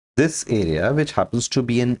this area, which happens to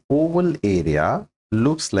be an oval area,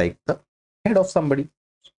 looks like the head of somebody.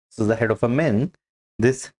 This is the head of a man.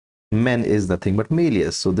 This man is nothing but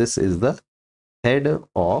malleus. So this is the head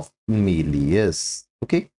of malleus.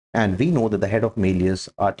 Okay. And we know that the head of malleus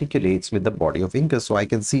articulates with the body of incus. So I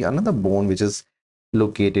can see another bone which is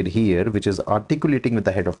located here, which is articulating with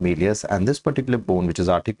the head of malleus. And this particular bone, which is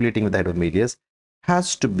articulating with the head of malleus,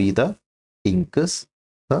 has to be the incus,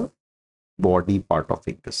 the body part of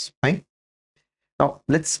incus. Fine. Now,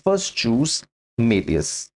 let's first choose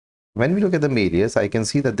malleus. When we look at the malleus, I can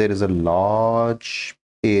see that there is a large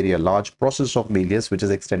area, large process of malleus, which is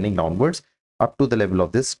extending downwards up to the level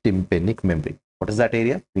of this tympanic membrane. What is that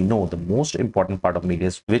area? We know the most important part of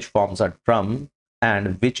malleus, which forms a drum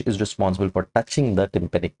and which is responsible for touching the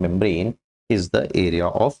tympanic membrane, is the area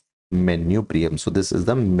of manubrium. So this is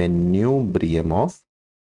the manubrium of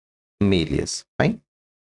malleus. Fine.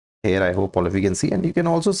 Here, I hope all of you can see, and you can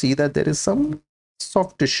also see that there is some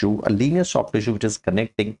soft tissue, a linear soft tissue, which is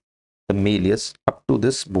connecting the malleus up to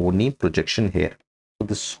this bony projection here. So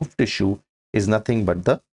this soft tissue is nothing but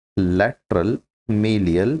the lateral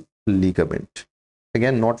malleal ligament.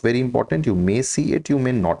 Again, not very important. You may see it, you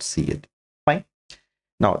may not see it. Fine.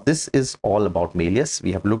 Now, this is all about malleus.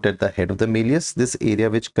 We have looked at the head of the malleus. This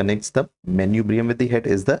area which connects the manubrium with the head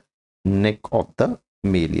is the neck of the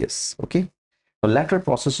malleus. Okay. The lateral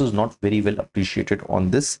process is not very well appreciated on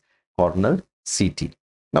this corner CT.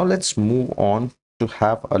 Now let's move on to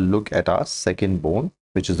have a look at our second bone,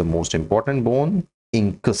 which is the most important bone,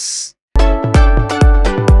 incus.